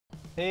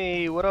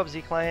Hey, what up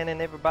Z-Clan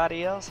and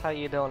everybody else? How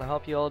you doing? I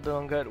hope you all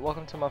doing good.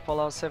 Welcome to my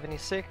Fallout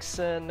 76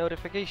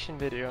 notification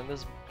video. In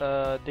this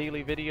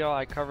daily video,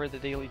 I cover the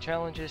daily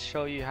challenges,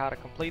 show you how to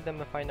complete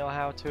them if I know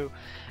how to,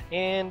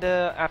 and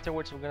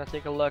afterwards we're going to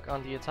take a look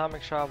on the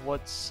Atomic Shop,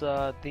 what's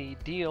the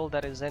deal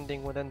that is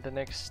ending within the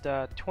next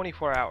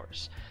 24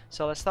 hours.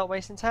 So let's stop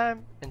wasting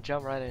time and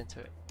jump right into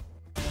it.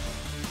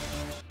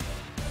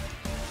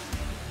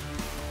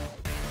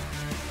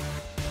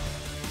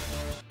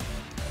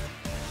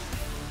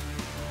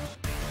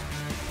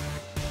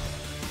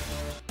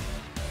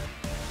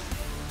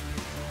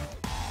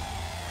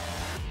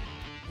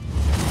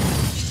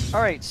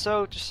 Alright,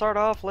 so to start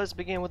off, let's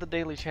begin with the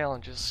daily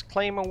challenges.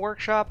 Claim a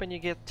workshop and you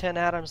get 10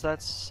 atoms.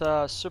 That's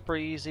super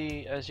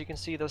easy. As you can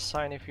see, this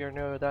sign, if you're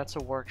new, that's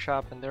a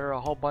workshop, and there are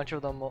a whole bunch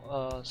of them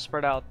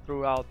spread out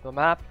throughout the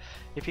map.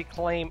 If you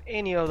claim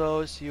any of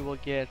those, you will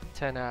get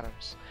 10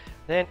 atoms.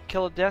 Then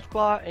kill a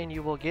Deathclaw and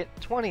you will get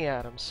 20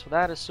 atoms. So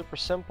that is super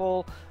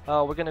simple.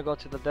 We're gonna go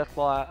to the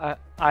Deathclaw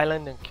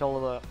island and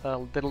kill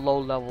the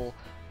low-level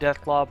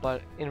Deathclaw,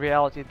 but in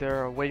reality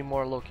there are way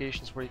more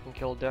locations where you can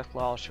kill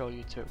Deathclaw. I'll show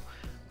you two.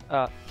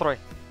 3.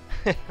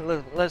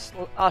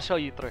 I'll show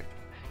you 3,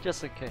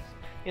 just in case.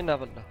 You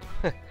never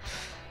know.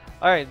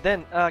 Alright,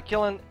 then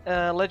killing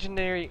a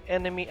legendary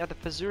enemy at the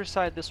Fazur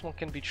side. This one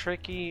can be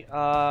tricky.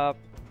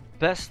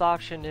 Best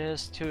option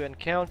is to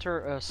encounter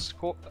a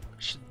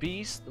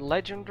beast,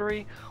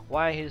 legendary,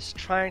 while he's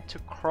trying to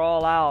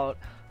crawl out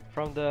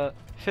from the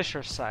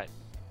Fisher side.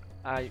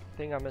 I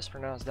think I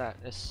mispronounced that.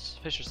 It's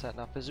Fisher side,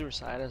 not Fazur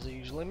side, as I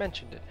usually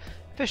mentioned it.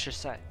 Fisher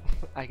side,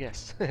 I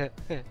guess.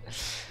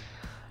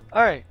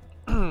 Alright,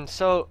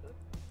 so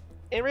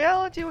in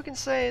reality we can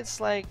say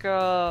it's like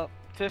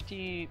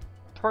 50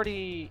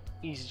 pretty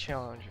easy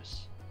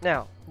challenges.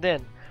 Now,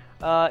 then,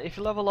 if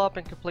you level up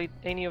and complete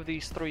any of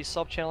these 3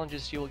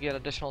 sub-challenges, you will get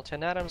additional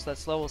 10 atoms.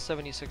 That's level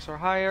 76 or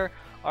higher.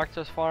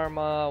 Arctos farm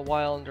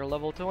while under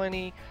level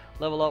 20.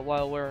 Level up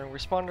while wearing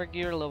responder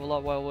gear. Level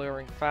up while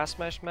wearing fast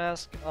mesh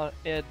mask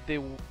at the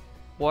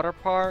water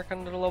park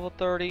under level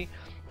 30.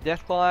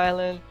 Deathclaw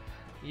Island.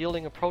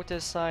 Yielding a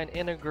protest sign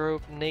in a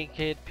group.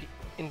 Naked.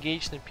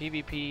 Engaged in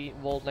PvP,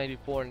 Vault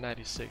 94 and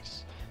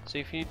 96. So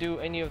if you do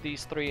any of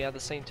these 3 at the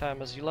same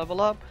time as you level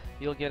up,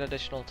 you'll get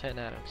additional 10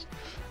 atoms.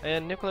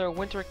 And Nuclear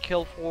Winter,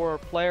 kill 4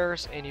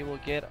 players and you will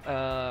get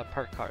a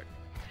perk card.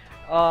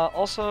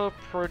 Also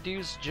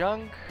produce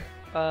junk,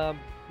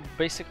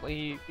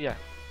 basically, yeah,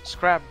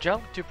 scrap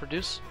junk to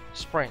produce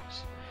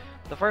springs.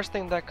 The first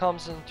thing that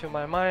comes into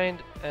my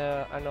mind,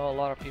 I know a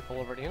lot of people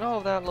already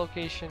know that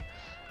location,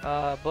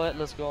 but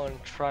let's go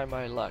and try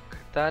my luck.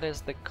 That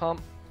is the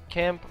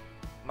Camp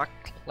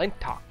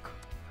McClintock.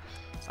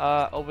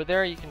 Over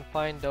there you can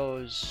find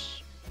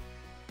those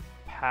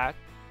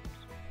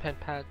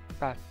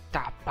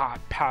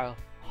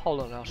hold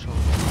on, I'll show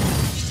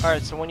you.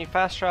 Alright, so when you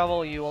fast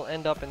travel you will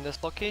end up in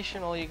this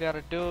location. All you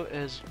gotta do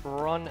is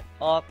run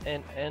up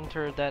and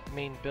enter that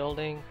main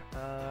building.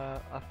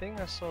 I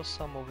think I saw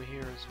some over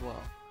here as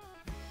well.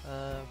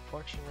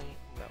 Unfortunately,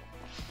 no.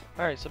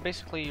 Alright, so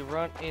basically you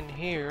run in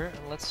here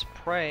and let's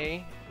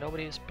pray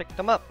nobody has picked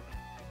them up.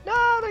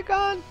 No, they're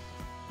gone!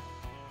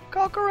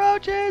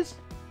 Cockroaches!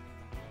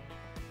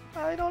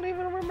 I don't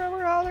even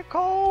remember how they're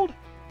called.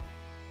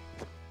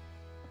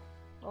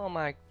 Oh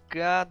my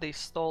god, they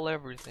stole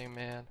everything,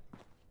 man.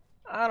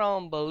 I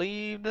don't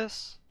believe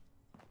this.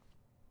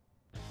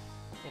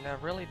 And I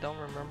really don't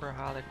remember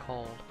how they're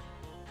called.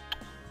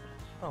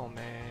 Oh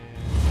man.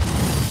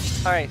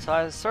 Alright, so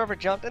I server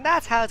jumped, and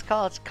that's how it's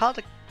called. It's called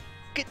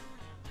a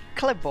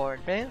clipboard,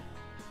 man.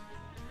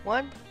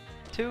 1,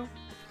 2,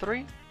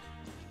 3.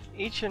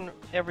 Each and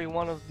every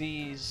one of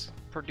these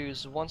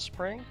produce 1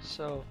 spring,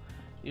 so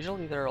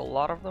usually there are a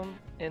lot of them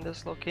in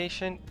this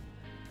location,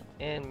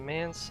 and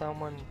man,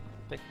 someone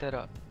picked it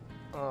up.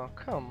 Oh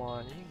come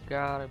on, you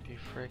gotta be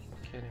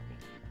freaking kidding me.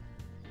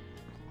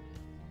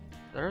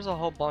 There's a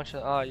whole bunch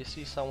of you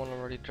see someone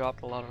already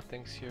dropped a lot of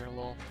things here.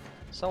 Lol,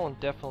 someone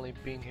definitely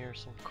been here.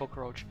 Some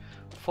cockroach.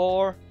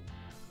 4,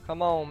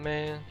 come on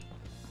man.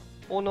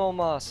 Uno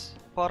más,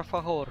 por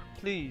favor,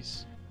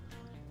 please,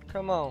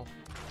 come on.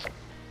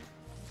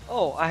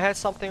 Oh, I had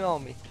something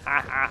on me.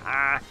 Ha ha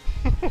ha.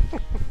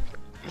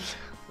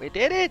 We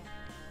did it!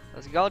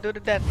 Let's go do the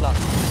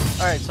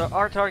Deathclaw. Alright, so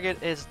our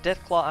target is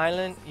Deathclaw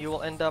Island. You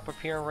will end up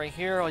appearing right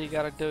here. All you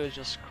gotta do is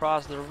just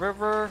cross the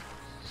river,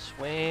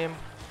 swim.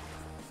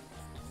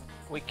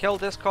 We kill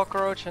this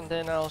cockroach and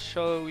then I'll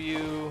show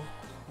you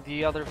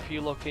the other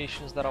few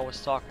locations that I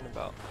was talking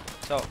about.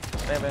 So,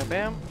 bam bam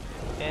bam,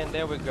 and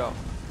there we go.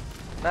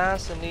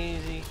 Nice and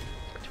easy,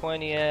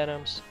 20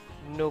 atoms,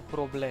 no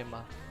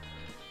problema.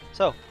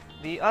 So,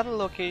 the other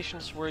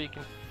locations where you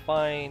can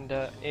find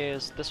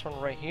is this one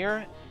right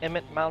here,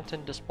 Emmett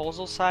Mountain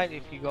Disposal Site.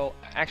 If you go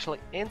actually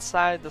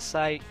inside the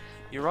site,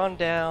 you run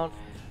down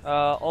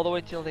all the way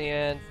till the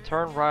end,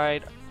 turn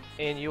right,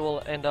 and you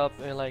will end up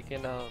in like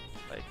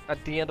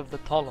at the end of the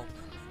tunnel.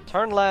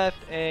 Turn left,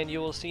 and you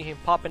will see him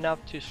popping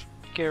up to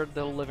scare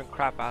the living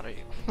crap out of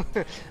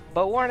you.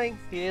 But warning,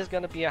 he is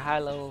gonna be a high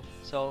level,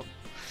 so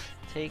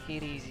Take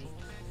it easy.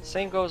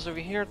 Same goes over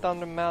here,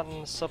 Thunder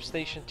Mountain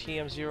Substation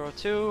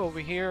TM02. Over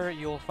here,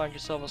 you'll find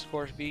yourself a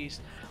Scorch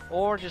Beast,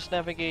 or just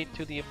navigate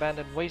to the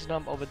abandoned waste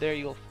dump. Over there,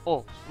 you'll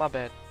oh, my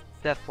bad,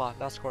 Deathclaw,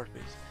 not Scorch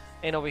Beast.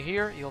 And over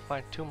here, you'll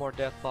find 2 more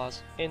Deathclaws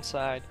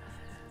inside,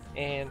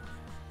 and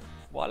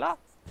voila,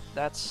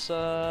 that's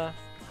how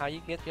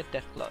you get your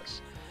Deathclaws.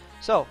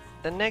 So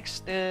the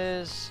next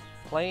is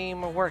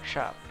claim a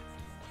workshop.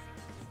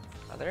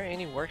 Are there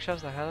any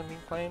workshops that haven't been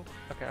claimed?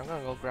 Okay, I'm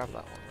gonna go grab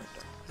that one right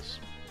there, 'cause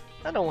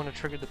I don't want to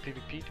trigger the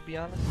PvP, to be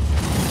honest.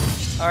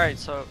 Alright,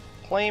 so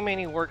claim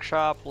any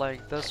workshop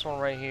like this one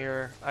right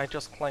here. I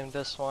just claimed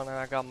this one and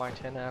I got my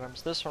 10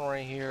 atoms. This one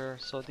right here.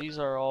 So these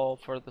are all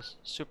for the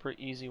super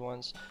easy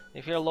ones.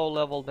 If you're low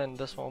level, then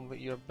this one would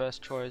be your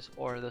best choice,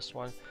 or this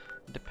one,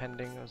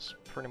 depending. It's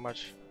pretty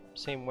much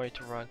same way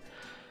to run.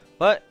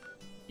 But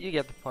you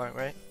get the point,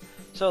 right?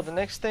 So the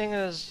next thing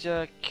is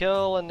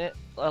kill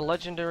a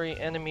legendary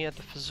enemy at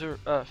the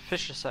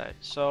fisher site.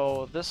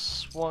 So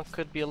this one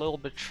could be a little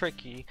bit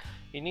tricky.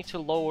 You need to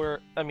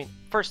lower,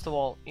 first of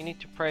all, you need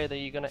to pray that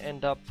you're gonna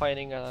end up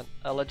fighting a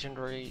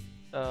legendary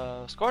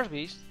Scorch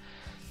Beast.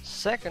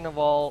 Second of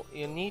all,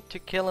 you need to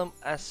kill him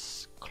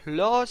as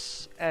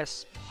close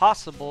as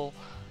possible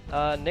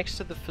next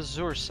to the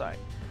fissure site.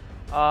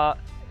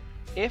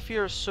 If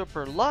you're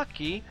super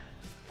lucky,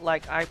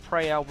 like I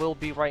pray I will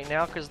be right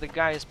now, because the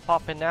guy is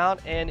popping out.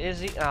 And is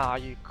he? Ah,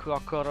 you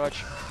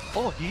cockroach.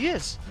 Oh, he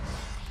is.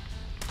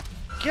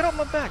 Get off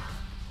my back.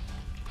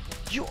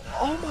 You.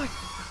 Oh my.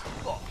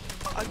 Oh,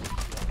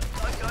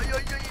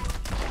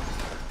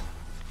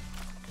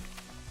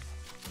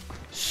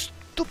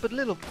 stupid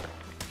little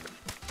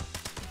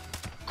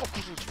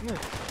cockroach, man.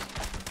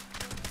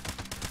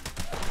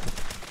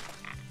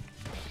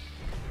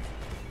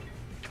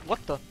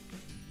 What the?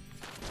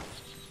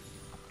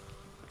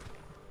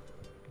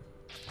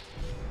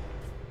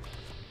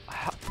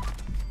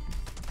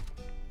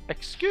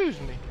 Excuse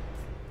me.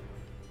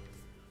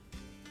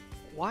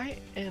 Why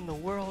in the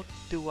world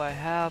do I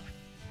have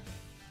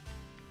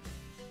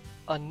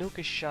a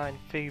Nuka Shine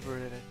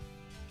favorite in it?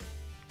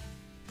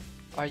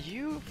 Are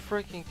you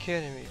freaking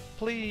kidding me?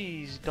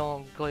 Please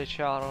don't glitch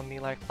out on me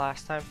like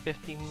last time.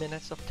 15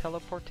 minutes of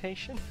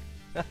teleportation.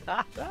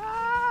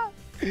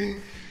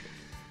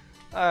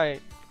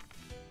 Alright.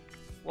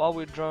 While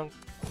we're drunk,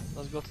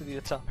 let's go to the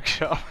atomic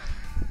shop.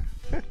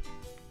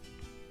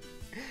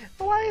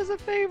 Why is it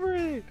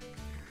favorite?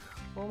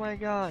 Oh my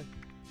god,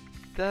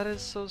 that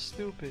is so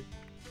stupid.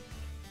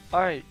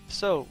 Alright,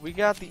 so we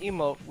got the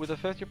emote with a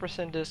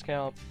 50%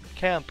 discount,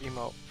 camp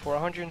emote, for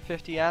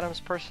 150 atoms.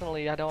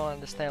 Personally, I don't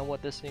understand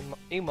what this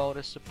emote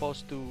is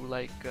supposed to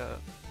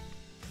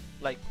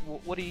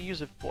what do you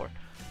use it for?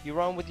 You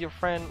run with your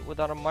friend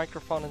without a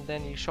microphone and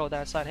then you show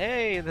that sign,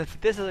 hey,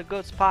 this is a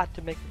good spot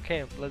to make a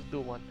camp, let's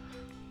do one.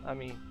 I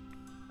mean,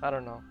 I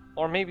don't know.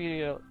 Or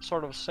maybe a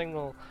sort of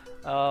single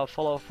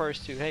follow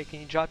first to, hey,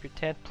 can you drop your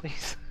tent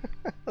please?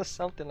 Or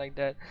something like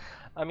that.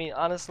 I mean,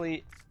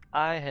 honestly,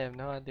 I have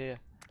no idea.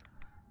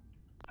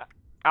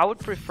 I would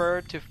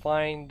prefer to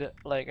find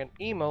like an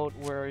emote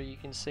where you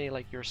can say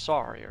like you're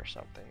sorry or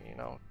something, you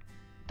know.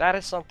 That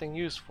is something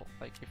useful.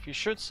 Like if you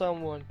shoot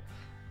someone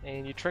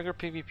and you trigger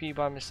PvP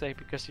by mistake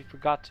because you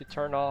forgot to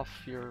turn on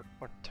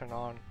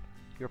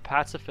your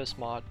pacifist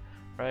mod,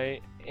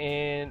 right?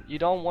 And you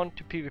don't want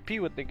to PvP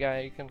with the guy,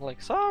 you can be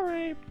like,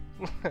 sorry.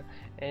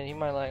 And he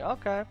might like,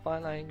 okay,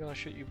 fine, I ain't gonna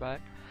shoot you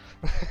back.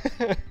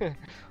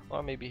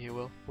 Or maybe he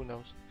will, who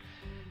knows.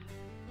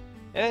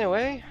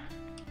 Anyway,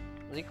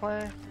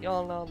 Z-Clan,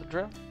 y'all know the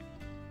drill.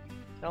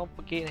 Don't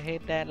forget to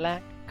hit that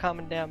like,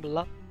 comment down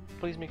below.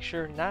 Please make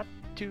sure not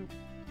to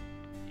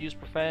use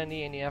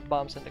profanity, any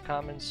F-bombs in the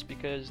comments,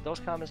 because those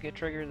comments get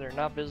triggered. They're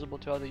not visible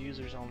to other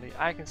users only.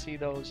 I can see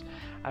those,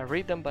 I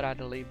read them, but I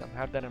delete them.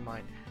 Have that in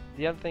mind.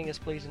 The other thing is,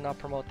 please do not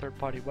promote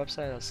third-party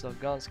websites that sell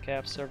guns,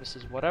 caps,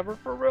 services, whatever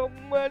for real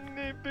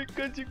money,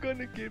 because you're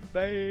gonna get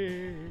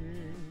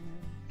banned.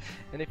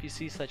 And if you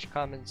see such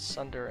comments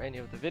under any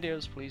of the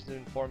videos, please do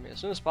inform me as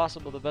soon as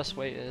possible. The best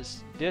way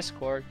is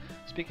Discord.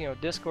 Speaking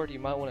of Discord, you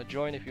might want to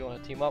join if you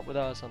want to team up with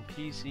us on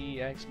PC,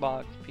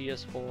 Xbox,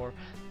 PS4,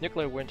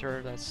 Nuclear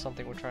Winter. That's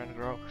something we're trying to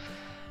grow.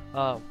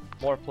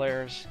 More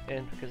players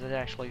in, because it's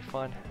actually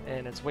fun,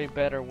 and it's way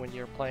better when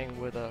you're playing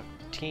with a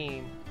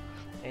team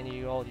and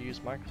you all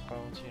use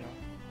microphones, you know.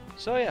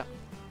 So yeah.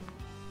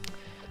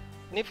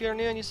 And if you're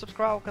new and you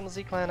subscribe, welcome to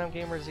Z-Clan. I'm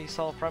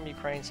gamerZsoul from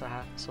Ukraine. So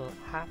hi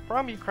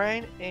from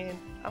Ukraine, and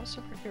I'm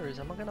super curious.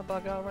 Am I gonna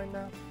bug out right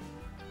now?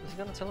 Is it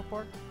gonna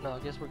teleport? No, I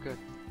guess we're good.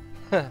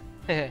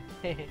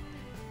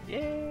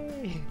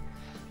 Yay!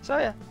 So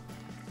yeah,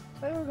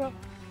 there we go.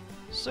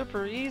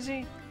 Super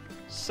easy.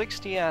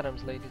 60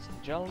 atoms, ladies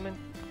and gentlemen.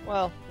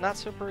 Well, not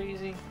super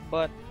easy,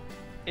 but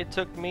it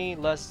took me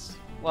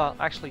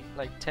actually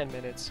like 10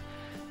 minutes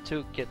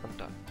to get them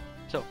done.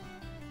 So,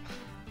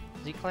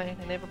 Z-Clan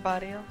and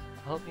everybody else,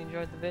 I hope you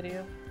enjoyed the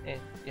video, and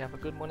you have a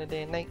good morning,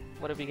 day, and night,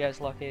 whatever you guys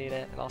located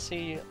at, and I'll see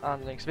you on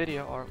the next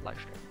video or live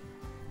stream.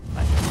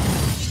 Bye.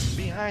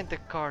 Behind the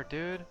car,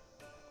 dude.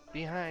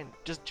 Behind.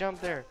 Just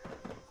jump there.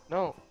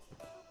 No.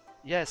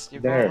 Yes,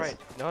 you're going There's. right.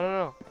 No, no,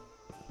 no.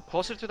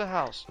 Closer to the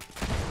house.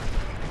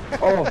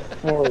 Oh,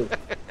 for...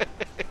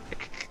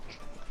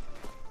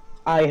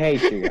 I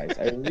hate you guys.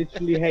 I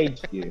literally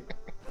hate you.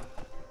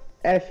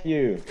 F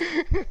you.